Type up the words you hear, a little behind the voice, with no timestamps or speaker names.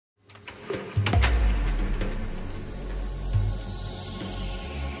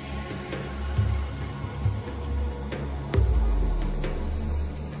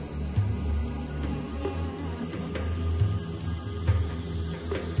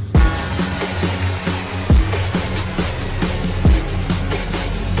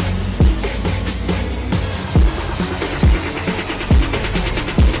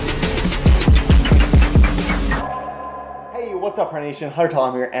Nation, Hunter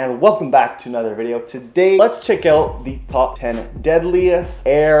Tom here, and welcome back to another video. Today, let's check out the top 10 deadliest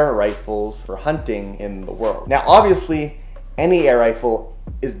air rifles for hunting in the world. Now, obviously, any air rifle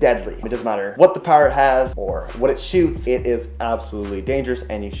is deadly. It doesn't matter what the power it has or what it shoots, it is absolutely dangerous,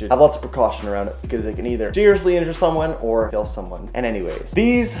 and you should have lots of precaution around it because it can either seriously injure someone or kill someone. And anyways,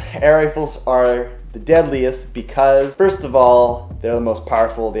 these air rifles are the deadliest because, first of all, they're the most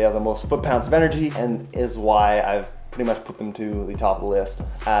powerful, they have the most foot-pounds of energy, and is why I've pretty much put them to the top of the list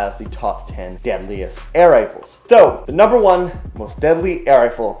as the top 10 deadliest air rifles. So, the number one most deadly air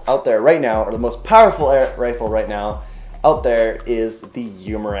rifle out there right now, or the most powerful air rifle right now out there, is the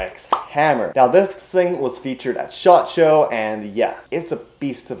Umarex Hammer. Now, this thing was featured at SHOT Show, and yeah, it's a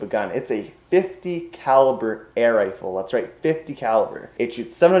beast of a gun. It's a 50 caliber air rifle. That's right, 50 caliber. It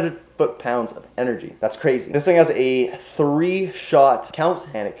shoots 700 foot-pounds of energy. That's crazy. This thing has a 3-shot count,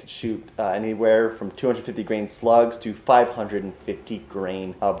 and it can shoot anywhere from 250 grain slugs to 550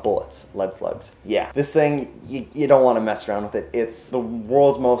 grain bullets, lead slugs. Yeah, this thing, you don't want to mess around with it. It's the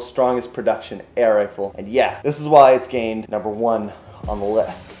world's most strongest production air rifle, and yeah, this is why it's gained number one on the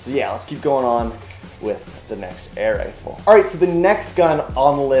list. So yeah, let's keep going on with the next air rifle. All right, so the next gun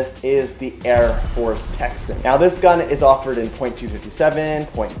on the list is the Air Force Texan. Now, this gun is offered in .257,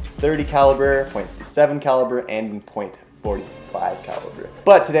 .30 caliber, .37 caliber, and .45 caliber.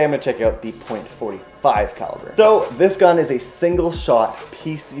 But today I'm gonna check out the .45 caliber. So this gun is a single shot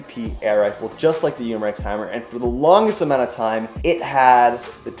PCP air rifle, just like the Umarex Hammer, and for the longest amount of time, it had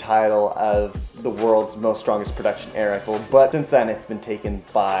the title of the world's most strongest production air rifle, but since then it's been taken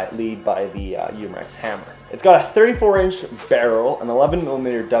lead by the Umarex Hammer. It's got a 34-inch barrel, an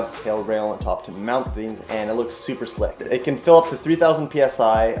 11mm dovetail rail on top to mount things, and it looks super slick. It can fill up to 3,000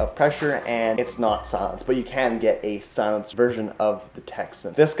 psi of pressure, and it's not silenced, but you can get a silenced version of the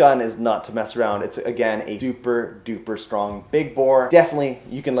Texan. This gun is not to mess around. It's, again, a super duper strong big bore. Definitely,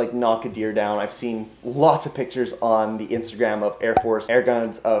 you can like knock a deer down. I've seen lots of pictures on the Instagram of Air Force air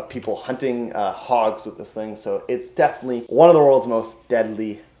guns of people hunting hogs with this thing, so it's definitely one of the world's most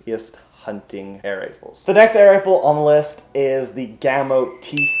deadliest hunting air rifles. The next air rifle on the list is the Gammo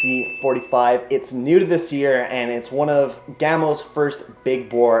TC45. It's new to this year, and it's one of Gammo's first big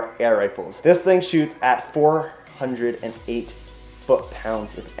bore air rifles. This thing shoots at 408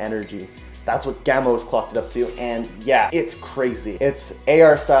 foot-pounds of energy. That's what Gammo is clocked it up to, and yeah, it's crazy. It's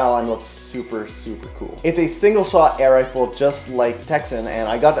AR style and looks super, super cool. It's a single shot air rifle just like Texan, and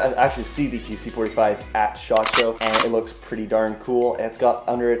I got to actually see the TC45 at SHOT Show, and it looks pretty darn cool. It's got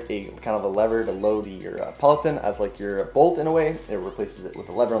under it a kind of a lever to load your pellets in, as like your bolt in a way. It replaces it with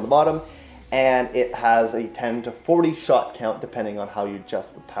a lever on the bottom. And it has a 10 to 40 shot count depending on how you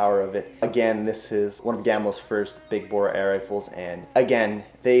adjust the power of it. Again, this is one of Gammo's first big bore air rifles, and again,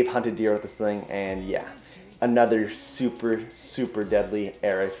 they've hunted deer with this thing, and yeah, another super, super deadly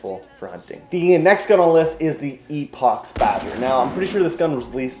air rifle for hunting. The next gun on the list is the Epox Badger. Now, I'm pretty sure this gun was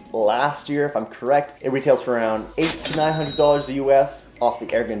released last year, if I'm correct. It retails for around $800 to $900 US off the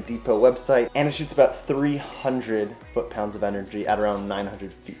Airgun Depot website, and it shoots about 300 foot-pounds of energy at around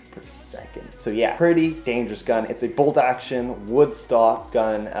 900 feet per second. So yeah, pretty dangerous gun. It's a bolt action wood stock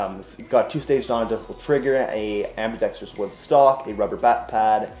gun. It's got a 2-stage non-adjustable trigger, a ambidextrous wood stock, a rubber bat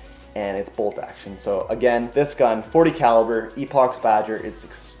pad, and it's bolt action. So again, this gun, 40 caliber, Epox Badger, it's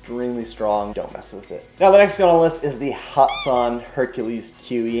extremely strong. Don't mess with it. Now, the next gun on the list is the Hudson Hercules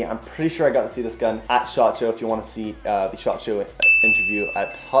QE. I'm pretty sure I got to see this gun at SHOT Show. If you want to see the SHOT Show interview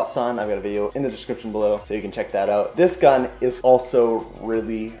at Hudson, I've got a video in the description below, so you can check that out. This gun is also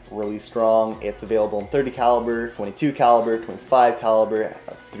really, really strong. It's available in 30 caliber, 22 caliber, 25 caliber,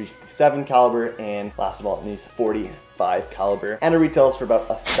 357 caliber, and last of all, it needs 45 caliber, and it retails for about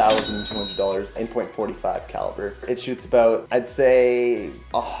 $1,200 in .45 caliber. It shoots about, I'd say,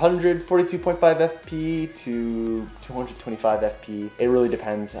 142.5 FP to 225 FP. It really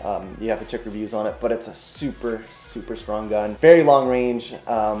depends. You have to check reviews on it, but it's a super, super strong gun. Very long range.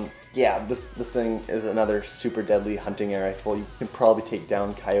 Yeah, this thing is another super deadly hunting air rifle. You can probably take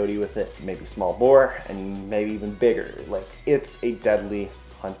down coyote with it, maybe small bore, and maybe even bigger. Like, it's a deadly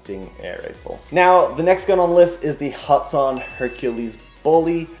hunting air rifle. Now, the next gun on the list is the Hudson Hercules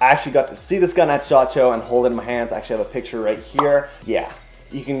Bully. I actually got to see this gun at SHOT Show and hold it in my hands. I actually have a picture right here. Yeah,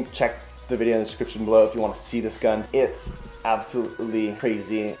 you can check the video in the description below if you want to see this gun. It's absolutely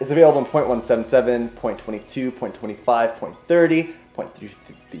crazy. It's available in .177, .22, .25, .30,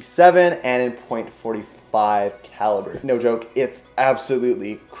 .357, and in .45 .45 caliber. No joke, it's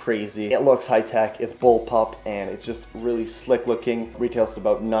absolutely crazy. It looks high tech, it's bullpup, and it's just really slick looking. Retails to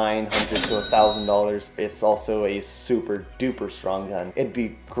about $900 to $1,000. It's also a super duper strong gun. It'd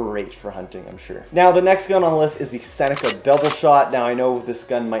be great for hunting, I'm sure. Now the next gun on the list is the Seneca Double Shot. Now I know this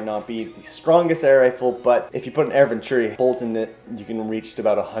gun might not be the strongest air rifle, but if you put an Air Venturi bolt in it, you can reach to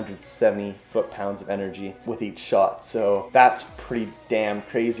about 170 foot-pounds of energy with each shot. So that's pretty damn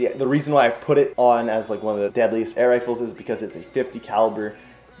crazy. The reason why I put it on as like one of the deadliest air rifles is because it's a 50 caliber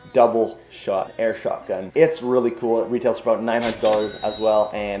double shot air shotgun. It's really cool. It retails for about $900 as well,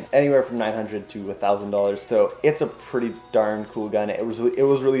 and anywhere from $900 to $1,000. So it's a pretty darn cool gun. It was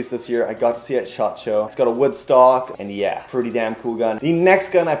released this year. I got to see it at SHOT Show. It's got a wood stock, and yeah, pretty damn cool gun. The next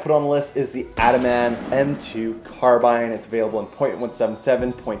gun I put on the list is the Ataman M2 carbine. It's available in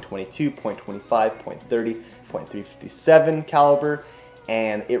 .177, .22, .25, .30, .357 caliber,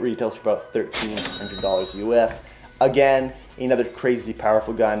 and it retails for about $1,300 US. Again, another crazy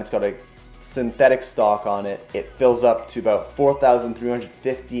powerful gun. It's got a synthetic stock on it. It fills up to about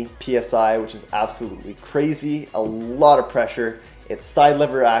 4,350 PSI, which is absolutely crazy. A lot of pressure. It's side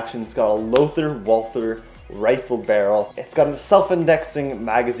lever action. It's got a Lothar Walther rifle barrel. It's got a self-indexing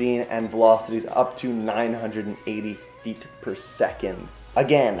magazine and velocities up to 980 feet per second.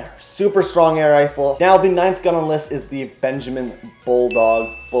 Again, super strong air rifle. Now the ninth gun on the list is the Benjamin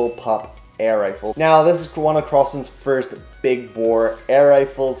Bulldog Bullpup air rifle. Now this is one of Craftsman's first big bore air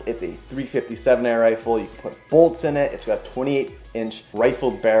rifles. It's a 357 air rifle. You can put bolts in it. It's got a 28-inch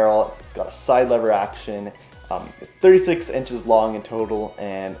rifled barrel. It's got a side lever action. It's 36 inches long in total,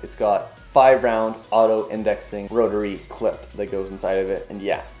 and it's got 5-round auto indexing rotary clip that goes inside of it. And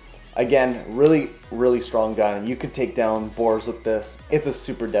yeah, again, really strong gun. You could take down boars with this. It's a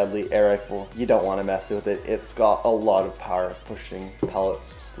super deadly air rifle. You don't want to mess with it. It's got a lot of power pushing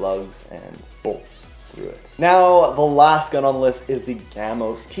pellets, slugs, and bolts through it. Now the last gun on the list is the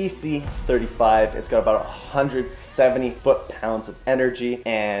Gammo TC35. It's got about 170 foot-pounds of energy,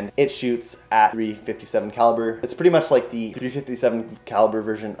 and it shoots at 357 caliber. It's pretty much like the 357 caliber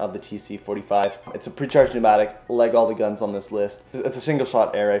version of the TC45. It's a pre-charged pneumatic, like all the guns on this list. It's a single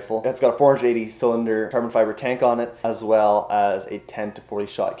shot air rifle. It's got a 480 cylinder carbon fiber tank on it, as well as a 10 to 40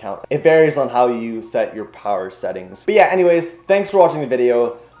 shot count. It varies on how you set your power settings. But yeah, anyways, thanks for watching the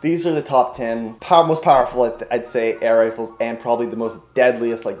video. These are the top 10 most powerful, I'd say, air rifles, and probably the most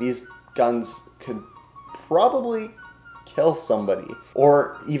deadliest. Like, these guns could probably kill somebody,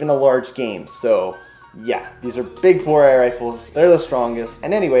 or even a large game. So yeah, these are big bore air rifles. They're the strongest.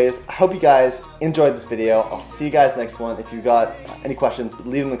 And anyways, I hope you guys enjoyed this video. I'll see you guys next one. If you've got any questions,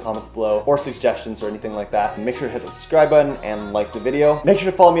 leave them in the comments below, or suggestions or anything like that. And make sure to hit the subscribe button and like the video. Make sure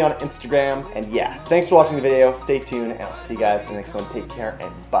to follow me on Instagram. And yeah, thanks for watching the video. Stay tuned, and I'll see you guys in the next one. Take care,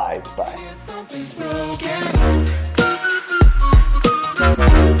 and bye.